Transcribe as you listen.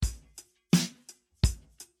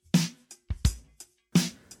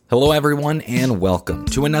Hello, everyone, and welcome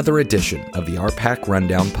to another edition of the RPAC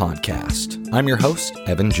Rundown podcast. I'm your host,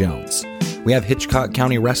 Evan Jones. We have Hitchcock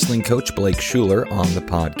County Wrestling coach Blake Shuler on the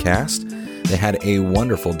podcast. They had a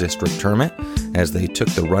wonderful district tournament as they took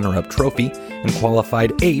the runner-up trophy and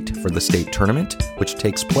qualified 8 for the state tournament, which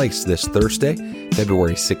takes place this Thursday,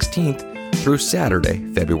 February 16th through Saturday,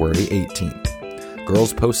 February 18th.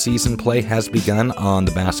 Girls postseason play has begun on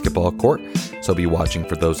the basketball court, so be watching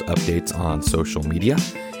for those updates on social media.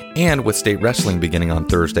 And with state wrestling beginning on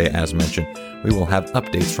Thursday, as mentioned, we will have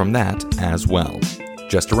updates from that as well.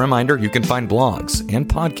 Just a reminder, you can find blogs and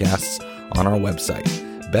podcasts on our website,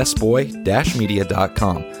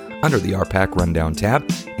 bestboy-media.com, under the RPAC Rundown tab,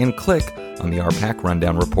 and click on the RPAC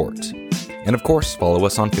Rundown report. And of course, follow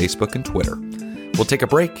us on Facebook and Twitter. We'll take a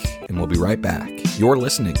break, and we'll be right back. You're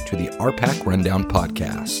listening to the RPAC Rundown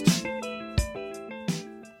podcast.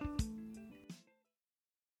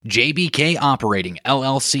 JBK Operating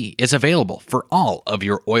LLC is available for all of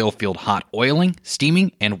your oil field hot oiling,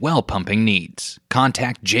 steaming, and well pumping needs.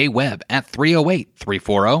 Contact Jay Webb at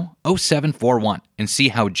 308-340-0741 and see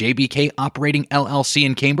how JBK Operating LLC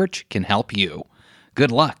in Cambridge can help you.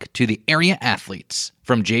 Good luck to the area athletes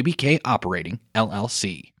from JBK Operating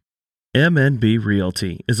LLC. MNB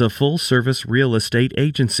Realty is a full-service real estate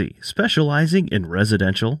agency specializing in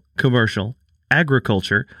residential, commercial,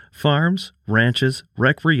 agriculture, farms, ranches,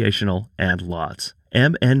 recreational, and lots.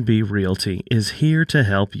 MNB Realty is here to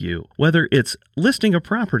help you. Whether it's listing a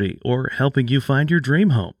property or helping you find your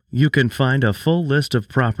dream home, you can find a full list of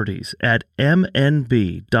properties at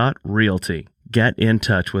mnb.realty. Get in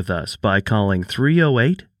touch with us by calling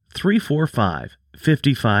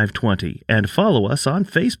 308-345-5520 and follow us on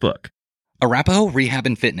Facebook. Arapahoe Rehab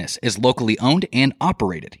and Fitness is locally owned and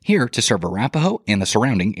operated, here to serve Arapahoe and the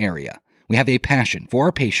surrounding area. We have a passion for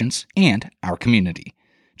our patients and our community.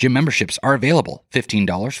 Gym memberships are available,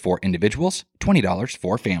 $15 for individuals, $20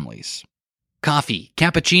 for families. Coffee,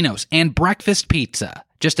 cappuccinos, and breakfast pizza.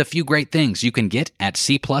 Just a few great things you can get at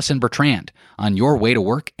C Plus in Bertrand on your way to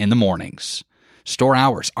work in the mornings. Store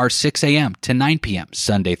hours are 6 a.m. to 9 p.m.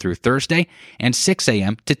 Sunday through Thursday and 6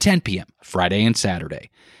 a.m. to 10 p.m. Friday and Saturday.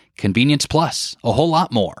 Convenience plus, a whole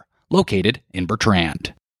lot more, located in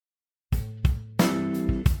Bertrand.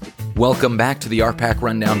 Welcome back to the RPAC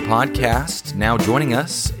Rundown podcast. Now joining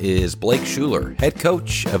us is Blake Shuler, head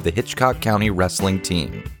coach of the Hitchcock County Wrestling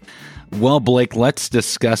team. Well, Blake, let's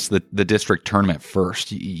discuss the district tournament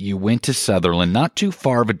first. You went to Sutherland, not too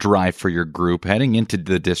far of a drive for your group. Heading into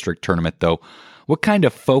the district tournament, though, what kind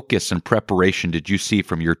of focus and preparation did you see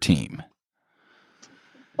from your team?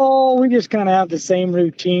 Oh, we just kind of have the same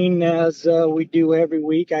routine as we do every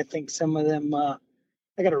week. I think some of them, I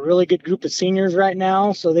got a really good group of seniors right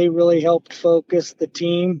now, so they really helped focus the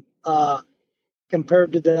team.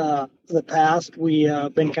 Compared to the past,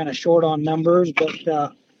 we've been kind of short on numbers,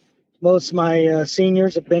 but most of my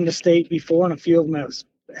seniors have been to state before, and a few of them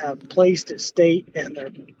have placed at state, and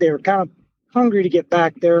they're kind of hungry to get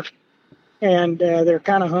back there, and they're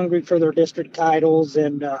kind of hungry for their district titles,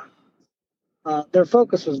 and their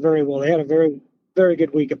focus was very well. They had a very, very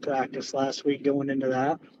good week of practice last week going into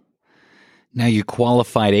that. Now, you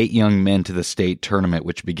qualified 8 young men to the state tournament,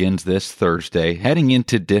 which begins this Thursday. Heading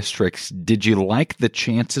into districts, did you like the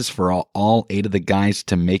chances for all 8 of the guys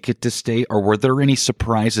to make it to state, or were there any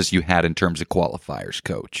surprises you had in terms of qualifiers,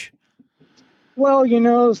 Coach? Well,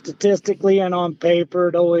 statistically and on paper,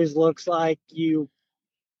 it always looks like you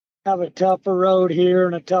have a tougher road here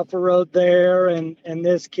and a tougher road there, and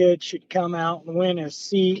this kid should come out and win his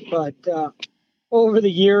seat. But over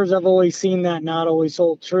the years, I've always seen that not always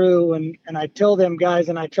hold true. And I tell them guys,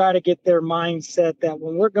 and I try to get their mindset that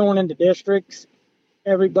when we're going into districts,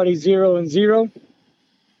 everybody's 0-0.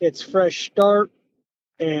 It's fresh start,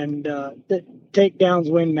 and the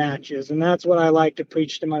takedowns win matches. And that's what I like to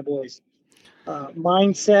preach to my boys.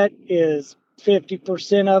 Mindset is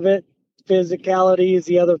 50% of it. Physicality is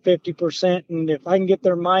the other 50%. And if I can get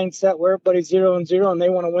their mindset where everybody's 0-0 and they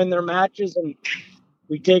want to win their matches, and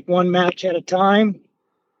we take one match at a time,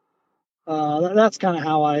 that's kind of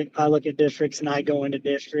how I look at districts and I go into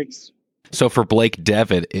districts. So for Blake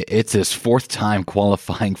Devitt, it's his 4th time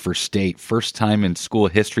qualifying for state, first time in school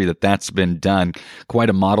history that's been done. Quite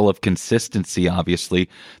a model of consistency, obviously.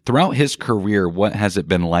 Throughout his career, what has it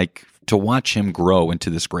been like to watch him grow into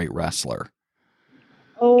this great wrestler?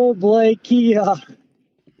 Oh, Blake, he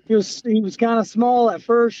was kind of small at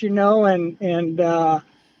first, and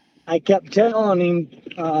I kept telling him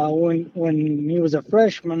when he was a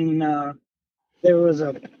freshman, there was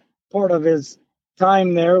a part of his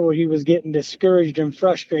time there where he was getting discouraged and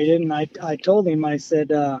frustrated, and I told him, I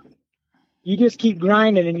said, you just keep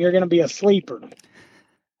grinding and you're going to be a sleeper.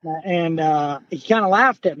 And he kind of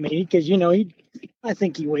laughed at me because, I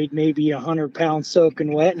think he weighed maybe 100 pounds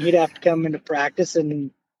soaking wet, and he'd have to come into practice,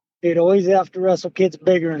 and he'd always have to wrestle kids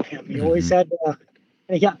bigger than him. He always had to,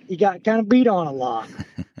 and he got kind of beat on a lot.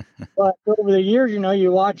 But over the years,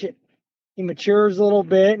 you watch it, he matures a little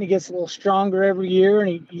bit, and he gets a little stronger every year,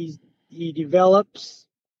 and he develops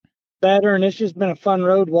better, and it's just been a fun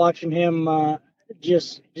road watching him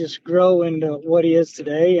just grow into what he is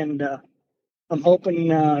today. And I'm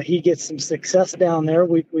hoping he gets some success down there.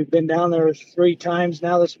 We've been down there 3 times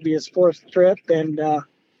now. This will be his 4th trip, and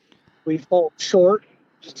we fall short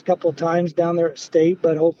just a couple of times down there at state.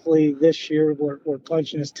 But hopefully this year we're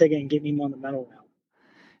punching his ticket and getting him on the medal round.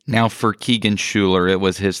 Now for Keegan Shuler, it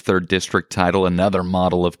was his 3rd district title, another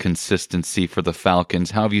model of consistency for the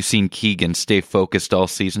Falcons. How have you seen Keegan stay focused all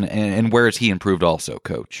season, and where has he improved also,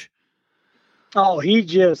 Coach? Oh,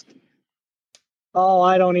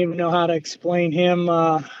 I don't even know how to explain him.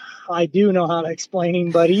 I do know how to explain him,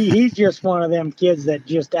 but he's just one of them kids that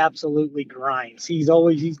just absolutely grinds. He's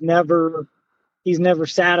never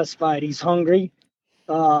satisfied. He's hungry.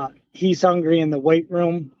 He's hungry in the weight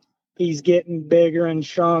room. He's getting bigger and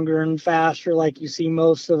stronger and faster like you see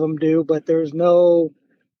most of them do, but there's no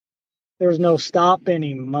stopping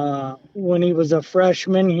him. When he was a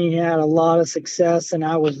freshman, he had a lot of success, and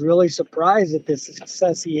I was really surprised at the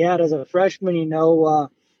success he had as a freshman, at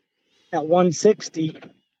 160.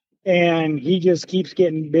 And he just keeps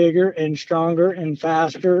getting bigger and stronger and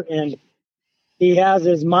faster, and he has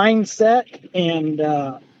his mindset, and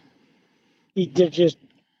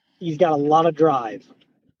he's got a lot of drive.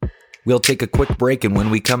 We'll take a quick break, and when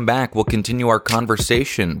we come back, we'll continue our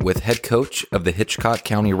conversation with head coach of the Hitchcock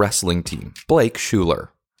County Wrestling team, Blake Shuler.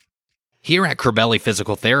 Here at Corbelli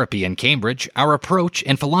Physical Therapy in Cambridge, our approach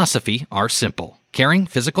and philosophy are simple. Caring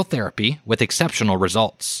physical therapy with exceptional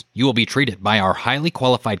results. You will be treated by our highly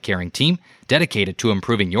qualified caring team dedicated to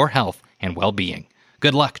improving your health and well-being.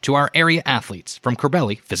 Good luck to our area athletes from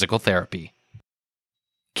Corbelli Physical Therapy.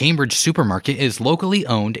 Cambridge Supermarket is locally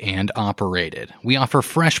owned and operated. We offer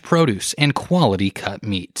fresh produce and quality cut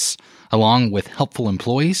meats, along with helpful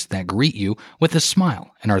employees that greet you with a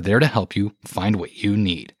smile and are there to help you find what you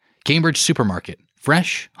need. Cambridge Supermarket,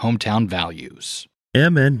 fresh hometown values.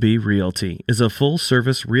 M&B Realty is a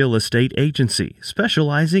full-service real estate agency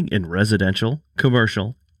specializing in residential,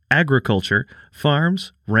 commercial, agriculture,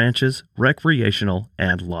 farms, ranches, recreational,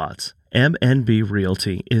 and lots. M&B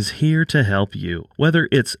Realty is here to help you. Whether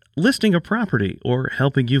it's listing a property or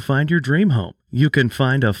helping you find your dream home, you can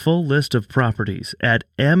find a full list of properties at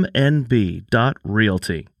mnb.realty.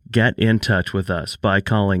 Get in touch with us by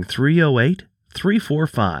calling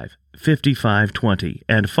 308-345-5520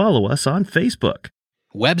 and follow us on Facebook.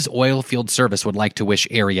 Webb's Oilfield Service would like to wish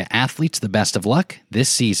area athletes the best of luck this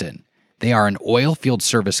season. They are an oil field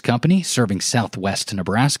service company serving southwest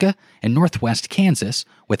Nebraska and northwest Kansas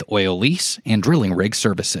with oil lease and drilling rig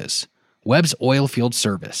services. Webb's Oilfield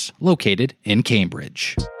Service, located in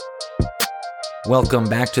Cambridge. Welcome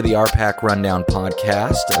back to the RPAC Rundown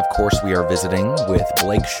podcast. Of course, we are visiting with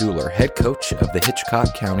Blake Shuler, head coach of the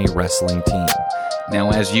Hitchcock County Wrestling team.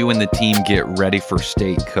 Now, as you and the team get ready for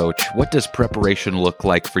state, Coach, what does preparation look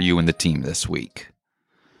like for you and the team this week?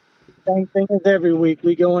 Same thing as every week.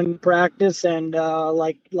 We go in practice, and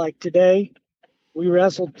like today, we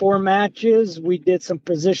wrestled 4 matches. We did some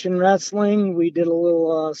position wrestling. We did a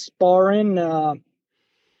little sparring,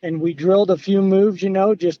 and we drilled a few moves,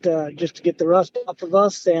 just to get the rust off of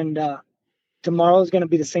us. And tomorrow is going to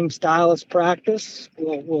be the same style as practice.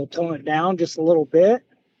 We'll tone it down just a little bit,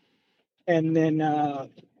 and then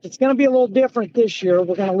it's going to be a little different this year.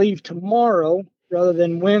 We're going to leave tomorrow rather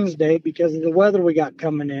than Wednesday because of the weather we got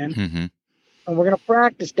coming in. Mm-hmm. And we're going to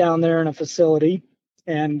practice down there in a facility.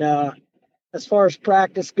 And as far as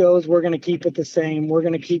practice goes, we're going to keep it the same. We're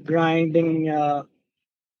going to keep grinding. We're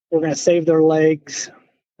going to save their legs.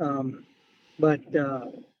 But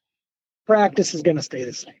practice is going to stay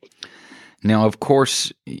the same. Now, of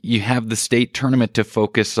course, you have the state tournament to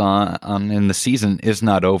focus on, and the season is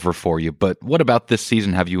not over for you. But what about this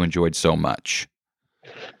season have you enjoyed so much?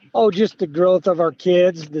 Oh, just the growth of our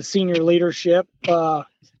kids, the senior leadership.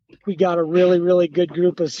 We got a really, really good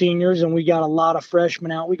group of seniors, and we got a lot of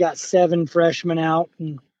freshmen out. We got 7 freshmen out,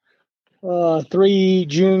 and 3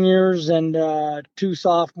 juniors and 2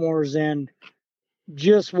 sophomores. And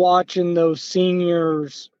just watching those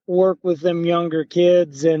seniors work with them younger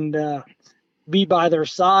kids and be by their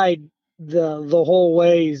side the whole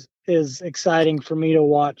way is exciting for me to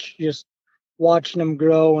watch. Just watching them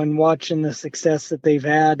grow and watching the success that they've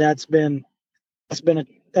had. It's been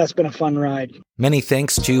that's been a fun ride. Many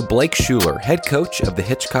thanks to Blake Shuler, head coach of the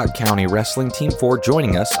Hitchcock County Wrestling team, for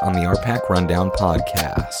joining us on the RPAC Rundown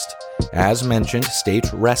podcast. As mentioned,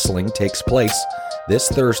 state wrestling takes place this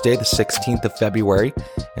Thursday, the 16th of February,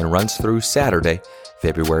 and runs through Saturday,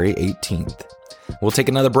 February 18th. We'll take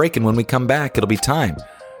another break, and when we come back, it'll be time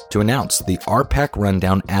to announce the RPAC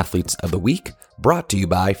Rundown Athletes of the Week, brought to you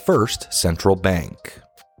by First Central Bank.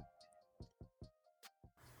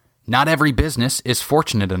 Not every business is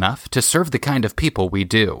fortunate enough to serve the kind of people we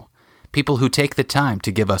do. People who take the time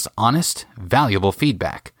to give us honest, valuable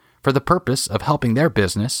feedback for the purpose of helping their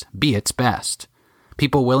business be its best.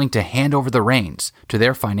 People willing to hand over the reins to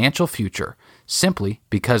their financial future simply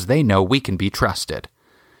because they know we can be trusted.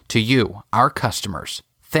 To you, our customers,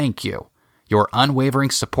 thank you. Your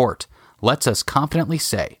unwavering support lets us confidently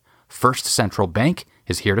say First Central Bank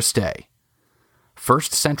is here to stay.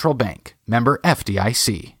 First Central Bank, member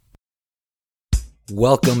FDIC.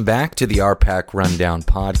 Welcome back to the RPAC Rundown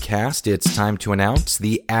podcast. It's time to announce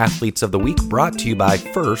the Athletes of the Week, brought to you by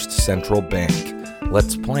First Central Bank.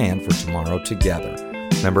 Let's plan for tomorrow together.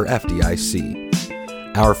 Member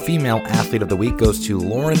FDIC. Our female Athlete of the Week goes to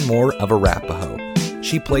Lauren Moore of Arapahoe.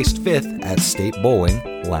 She placed 5th at State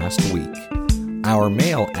Bowling last week. Our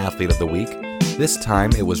male Athlete of the Week, this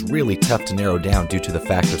time it was really tough to narrow down due to the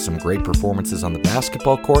fact of some great performances on the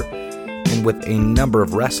basketball court and with a number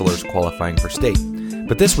of wrestlers qualifying for state.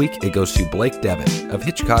 But this week it goes to Blake Devitt of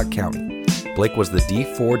Hitchcock County. Blake was the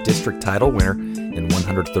D4 district title winner in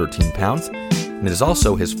 113 pounds, and it is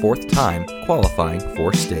also his 4th time qualifying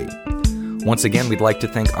for state. Once again, we'd like to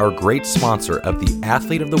thank our great sponsor of the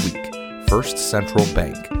Athlete of the Week, First Central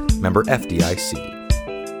Bank, member FDIC.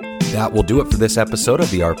 That will do it for this episode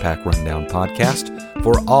of the RPAC Rundown podcast.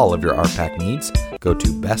 For all of your RPAC needs, go to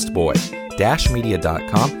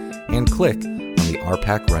bestboy-media.com and click on the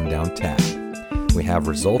RPAC Rundown tab. We have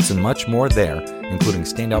results and much more there, including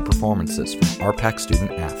standout performances from RPAC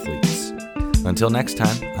student athletes. Until next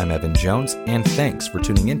time, I'm Evan Jones, and thanks for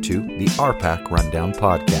tuning into the RPAC Rundown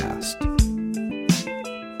podcast.